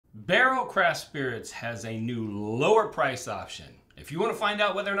Barrell Craft Spirits has a new lower price option. If you want to find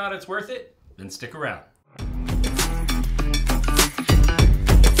out whether or not it's worth it, then stick around.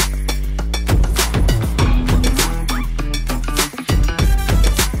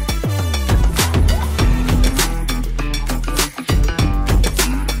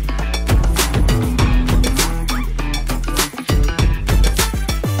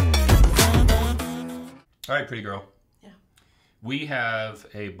 All right, pretty girl. Yeah. We have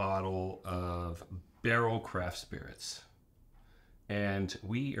a bottle of Barrell Craft Spirits, and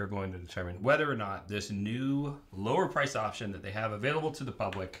we are going to determine whether or not this new lower price option that they have available to the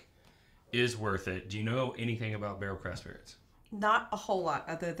public is worth it. Do you know anything about Barrell Craft Spirits? Not a whole lot,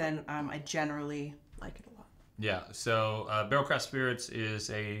 other than I generally like it a lot. Yeah, so Barrell Craft Spirits is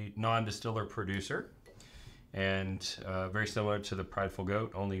a non-distiller producer, and very similar to the Prideful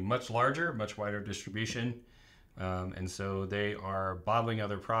Goat, only much larger, much wider distribution. And so they are bottling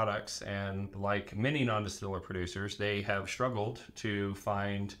other products, and like many non-distiller producers, they have struggled to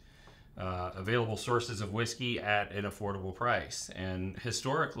find available sources of whiskey at an affordable price. And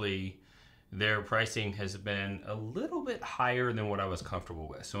historically, their pricing has been a little bit higher than what I was comfortable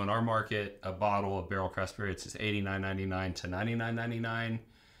with. So in our market, a bottle of Barrell Craft Spirits is $89.99 to $99.99.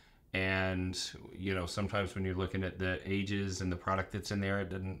 And, you know, sometimes when you're looking at the ages and the product that's in there, it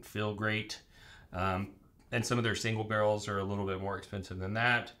doesn't feel great. And some of their single barrels are a little bit more expensive than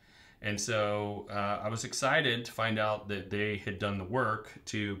that. And so I was excited to find out that they had done the work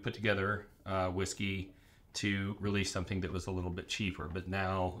to put together whiskey to release something that was a little bit cheaper. But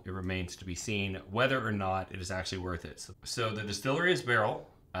now it remains to be seen whether or not it is actually worth it. So the distillery is Barrell.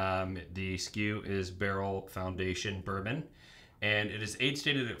 The SKU is Barrell Foundation Bourbon. And it is age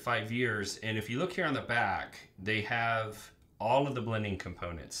dated at 5 years. And if you look here on the back, they have all of the blending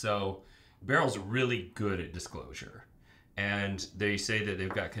components. So Barrell's really good at disclosure. And they say that they've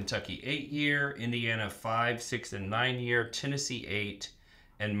got Kentucky 8-year, Indiana 5, 6, and 9-year, Tennessee 8,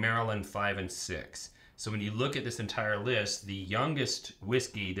 and Maryland 5 and 6. So when you look at this entire list, the youngest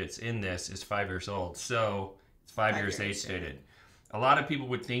whiskey that's in this is 5 years old. So it's 5 years age dated. A lot of people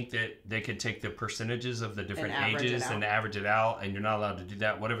would think that they could take the percentages of the different ages and average it out, and you're not allowed to do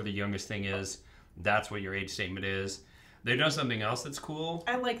that. Whatever the youngest thing is, that's what your age statement is. They've done something else that's cool.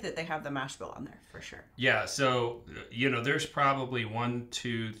 I like that they have the mash bill on there, for sure. Yeah, so, you know, there's probably 1,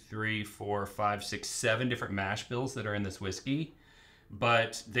 2, 3, 4, 5, 6, 7 different mash bills that are in this whiskey,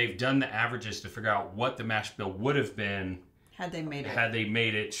 but they've done the averages to figure out what the mash bill would have been had they made it. Had they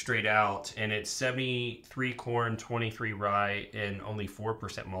made it straight out, and it's 73 corn, 23 rye, and only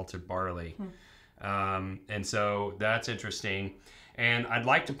 4% malted barley. And so that's interesting. And I'd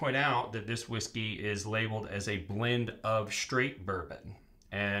like to point out that this whiskey is labeled as a blend of straight bourbon.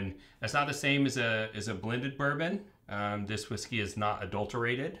 And that's not the same as a blended bourbon. This whiskey is not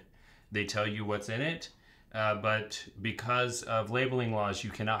adulterated. They tell you what's in it. But because of labeling laws, you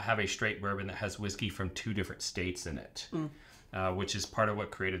cannot have a straight bourbon that has whiskey from 2 different states in it. Which is part of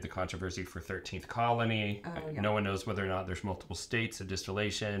what created the controversy for 13th Colony. No one knows whether or not there's multiple states of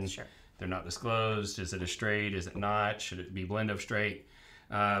distillation. Sure. They're not disclosed. Is it a straight? Is it not? Should it be blend of straight?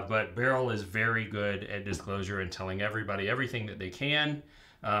 But Barrell is very good at disclosure and telling everybody everything that they can.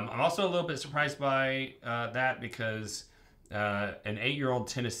 I'm also a little bit surprised by that because an 8-year-old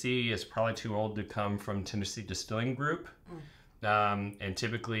Tennessee is probably too old to come from Tennessee Distilling Group. And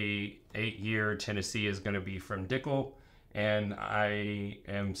typically 8-year Tennessee is going to be from Dickel. And I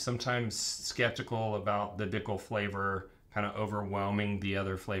am sometimes skeptical about the Dickel flavor kind of overwhelming the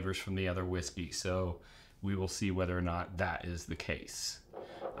other flavors from the other whiskey. So we will see whether or not that is the case.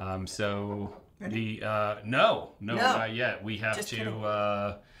 So Ready? No, not yet. We have Just to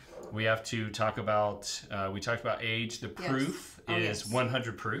talk about, we talked about age. The proof is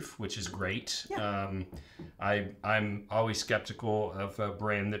 100 proof, which is great. Yeah. I'm always skeptical of a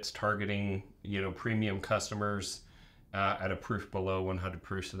brand that's targeting, you know, premium customers at a proof below 100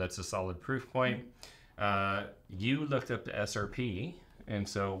 proof, so that's a solid proof point. You looked up the SRP, and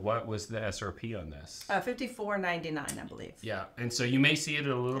so what was the SRP on this? $54.99, I believe. Yeah, and so you may see it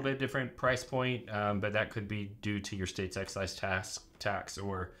at a little bit different price point, but that could be due to your state's excise tax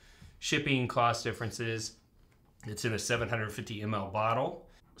or shipping cost differences. It's in a 750 ml bottle.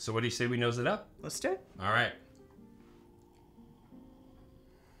 So what do you say we nose it up? Let's do it. All right.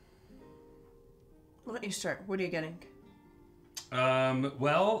 Why don't you start? What are you getting?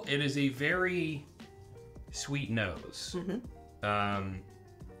 Well, it is a very sweet nose.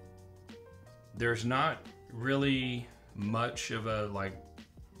 There's not really much of a like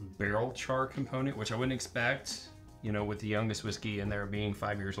barrel char component, which I wouldn't expect, you know, with the youngest whiskey in there being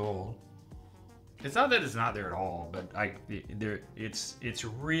 5 years old. It's not that it's not there at all, but it's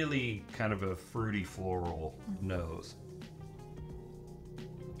really kind of a fruity floral nose.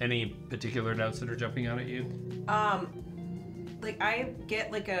 Any particular notes that are jumping out at you? Like I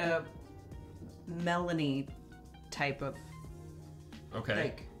get like a melony type of.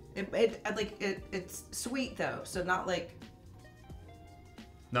 Okay. It's sweet though, so not like.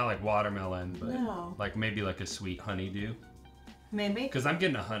 Not like watermelon, but No. like maybe like a sweet honeydew. Maybe. Because I'm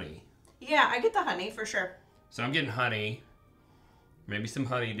getting a honey. Yeah, I get the honey for sure. So I'm getting honey, maybe some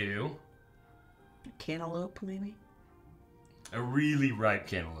honeydew. Cantaloupe, maybe. A really ripe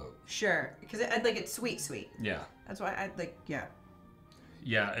cantaloupe. Sure, because it's sweet. Yeah. That's why I like. Yeah.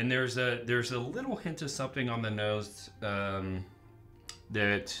 Yeah, and there's a little hint of something on the nose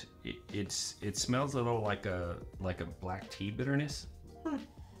that it smells a little like a black tea bitterness.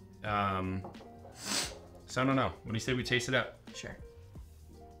 So I don't know. What do you say we taste it out? Sure.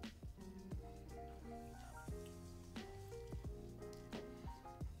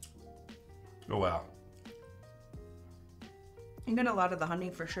 Oh wow. You get a lot of the honey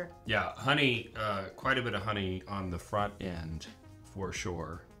for sure. Yeah, honey, quite a bit of honey on the front end for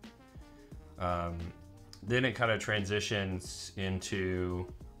sure. Then it kind of transitions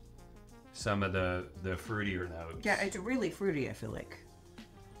into some of the fruitier notes. Yeah, it's really fruity, I feel like.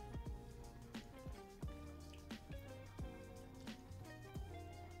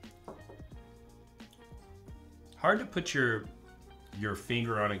 Hard to put your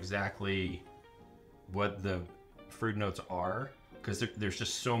finger on exactly what the fruit notes are because there's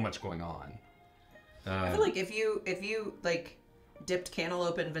just so much going on. I feel like if you like dipped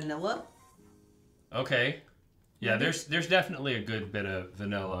cantaloupe in vanilla. Okay. Yeah, there's definitely a good bit of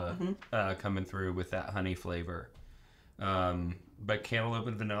vanilla coming through with that honey flavor. But cantaloupe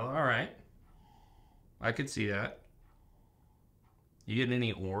and vanilla, all right. I could see that. You get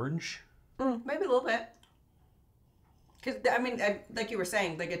any orange? Maybe a little bit. Because, I mean, like you were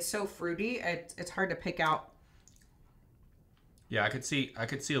saying, like it's so fruity, it's hard to pick out. Yeah, I could see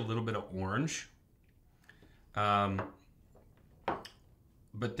a little bit of orange. But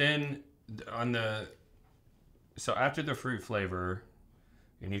then so after the fruit flavor,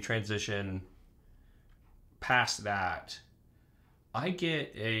 and you transition past that, I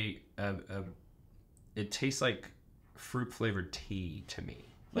get it tastes like fruit flavored tea to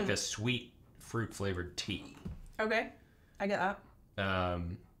me, like a sweet fruit flavored tea. Okay, I get that.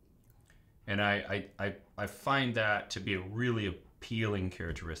 And I find that to be a really appealing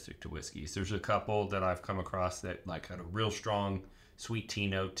characteristic to whiskeys. There's a couple that I've come across that like had a real strong sweet tea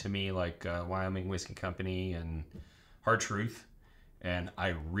note to me, like Wyoming Whiskey Company and Hard Truth, and I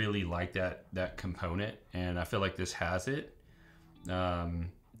really like that component, and I feel like this has it. How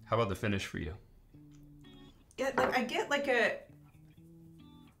about the finish for you? Yeah, like I get like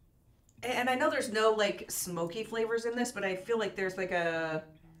and I know there's no like smoky flavors in this, but I feel like there's like a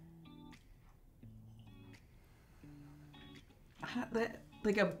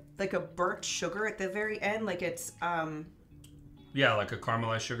burnt sugar at the very end, like it's Yeah, like a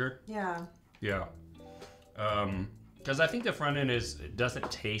caramelized sugar. Yeah. Yeah. Because I think the front end it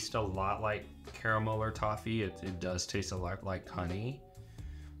doesn't taste a lot like caramel or toffee. It does taste a lot like honey.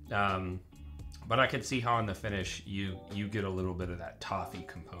 But I can see how in the finish you get a little bit of that toffee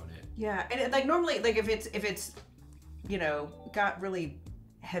component. Yeah, and like normally, like if it's got really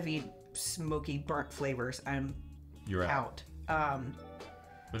heavy, smoky, burnt flavors, You're out.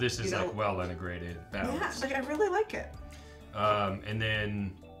 But this is like well integrated, balanced. Yeah, like I really like it. And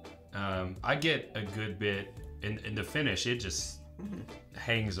then I get a good bit in the finish. It just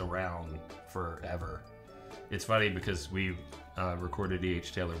hangs around forever. It's funny because we recorded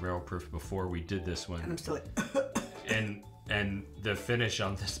E.H. Taylor Barrel Proof before we did this one. And I'm still and the finish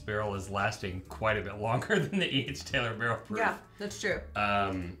on this barrel is lasting quite a bit longer than the E.H. Taylor Barrel Proof. Yeah, that's true.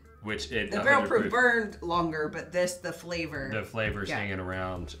 The Barrel Proof burned longer, but the flavor's hanging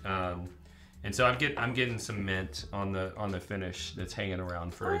around. And so I'm getting some mint on the finish that's hanging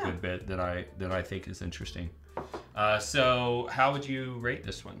around for a good bit that I think is interesting. So how would you rate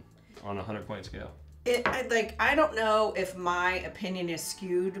this one on a 100-point scale? I don't know if my opinion is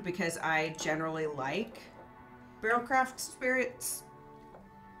skewed because I generally like Barrell Craft spirits,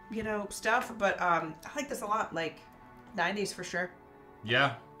 stuff, but I like this a lot, like 90s for sure.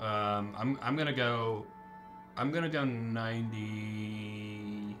 Yeah, I'm gonna go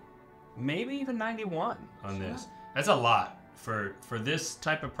 90, maybe even 91 on this. That's a lot for this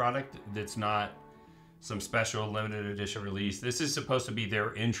type of product that's not some special limited edition release. This is supposed to be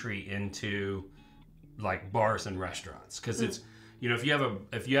their entry into like bars and restaurants, because it's if you have a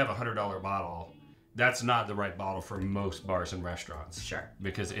 $100 bottle that's not the right bottle for most bars and restaurants. Sure.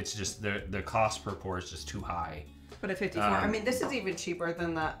 Because it's just the cost per pour is just too high. But at 54, I mean, this is even cheaper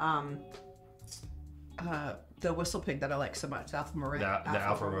than the Whistle Pig that I like so much, Alfa Romeo. The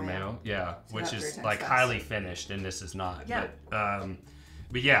Alfa Romeo, yeah, So which that's is 3 times like fast. highly finished, and this is not. Yeah.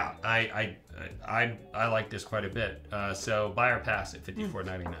 But yeah, I like this quite a bit. So buy or pass at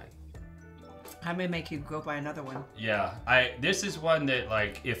 $54.99. I may make you go buy another one. Yeah, this is one that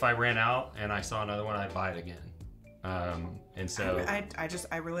like if I ran out and I saw another one, I'd buy it again. And so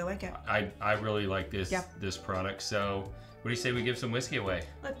I really like it. I really like this product. So what do you say we give some whiskey away?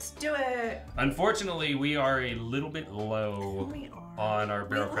 Let's do it. Unfortunately, we are a little bit low We are. on our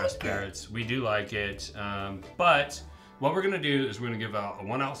Barrell Craft like spirits. We do like it, but what we're gonna do is we're gonna give out a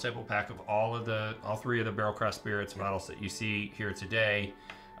 1 ounce sample pack of all 3 of the Barrell Craft spirits bottles that you see here today.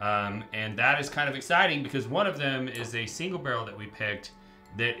 And that is kind of exciting because one of them is a single barrel that we picked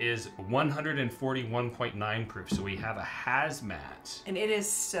that is 141.9 proof. So we have a hazmat. And it is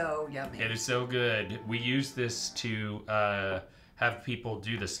so yummy. It is so good. We use this to have people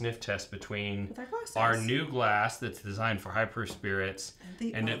do the sniff test between With our glasses. our new glass that's designed for high proof spirits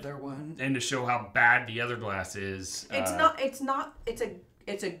And the other one. and to show how bad the other glass is.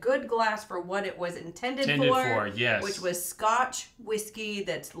 It's a good glass for what it was intended for, yes. Which was Scotch whiskey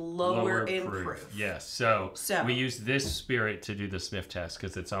that's lower in proof. Yes. So we use this spirit to do the sniff test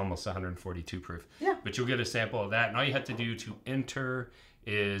because it's almost 142 proof. Yeah. But you'll get a sample of that. And all you have to do to enter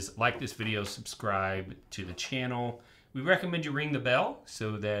is like this video, subscribe to the channel. We recommend you ring the bell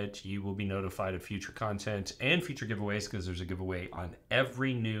so that you will be notified of future content and future giveaways because there's a giveaway on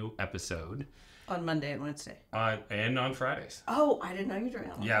every new episode. On Monday and Wednesday. And on Fridays. Oh, I didn't know you were doing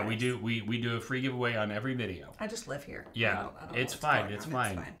it on Yeah, Fridays. we do a free giveaway on every video. I just live here. Yeah, I don't know it's what's fine. going It's on.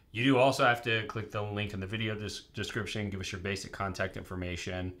 fine. You do also have to click the link in the video description, give us your basic contact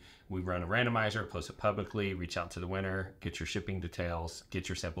information. We run a randomizer, post it publicly, reach out to the winner, get your shipping details, get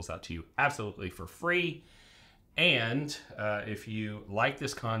your samples out to you absolutely for free. And if you like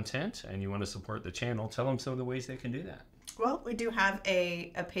this content and you want to support the channel, tell them some of the ways they can do that. Well, we do have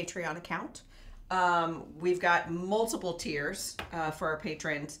a Patreon account. We've got multiple tiers for our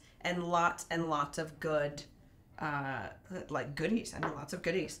patrons and lots of good like goodies. I mean, lots of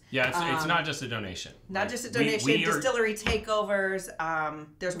goodies. Yeah, it's not just a donation. Not just a donation. Distillery takeovers.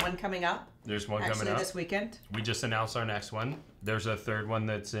 There's one coming up. There's one coming up actually this weekend. We just announced our next one. There's a third one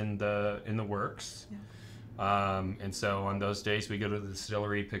that's in the works. Yeah. And so on those days, we go to the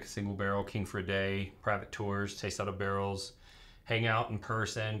distillery, pick a single barrel, king for a day, private tours, taste out of barrels, hang out in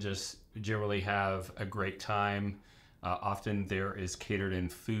person, just generally have a great time. Often there is catered in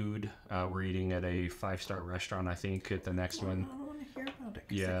food. We're eating at a 5-star restaurant, I think, at the next one. I don't want to hear about it.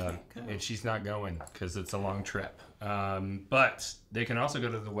 'Cause I Yeah, can't go. and she's not going because it's a long trip. But they can also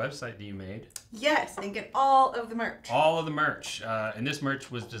go to the website that you made. Yes, and get all of the merch. All of the merch. And this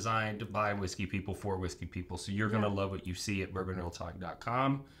merch was designed by whiskey people for whiskey people. So you're going to love what you see at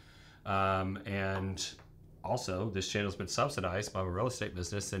bourbonrealtalk.com. And also, this channel's been subsidized by my real estate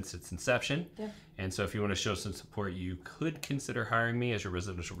business since its inception. Yeah. And so if you want to show some support, you could consider hiring me as your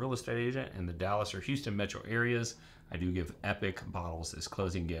residential real estate agent in the Dallas or Houston metro areas. I do give epic bottles as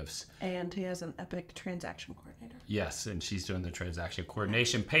closing gifts. And he has an epic transaction coordinator. Yes, and she's doing the transaction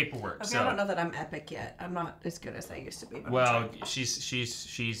coordination paperwork. Okay, So, I don't know that I'm epic yet. I'm not as good as I used to be. But well, I'm trying.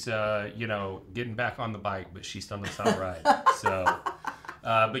 she's you know, getting back on the bike, but she still knows how to ride. So,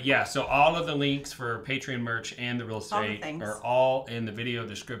 but yeah, so all of the links for Patreon merch and the real estate things. are all in the video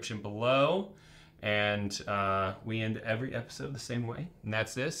description below. And we end every episode the same way, and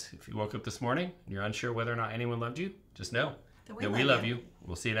that's this. If you woke up this morning and you're unsure whether or not anyone loved you, just know that we love you.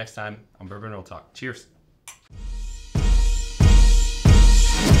 We'll see you next time on Bourbon Real Talk. Cheers.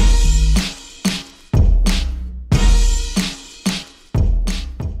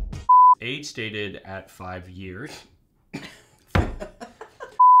 Age stated at 5 years.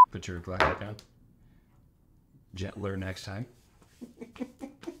 Put your black hat down. Gentler next time.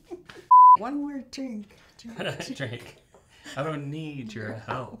 One more drink. Drink. I don't need your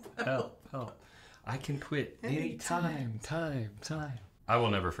help. Help. I can quit anytime. Time. I will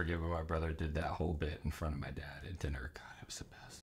never forget when my brother did that whole bit in front of my dad at dinner. God, it was the best.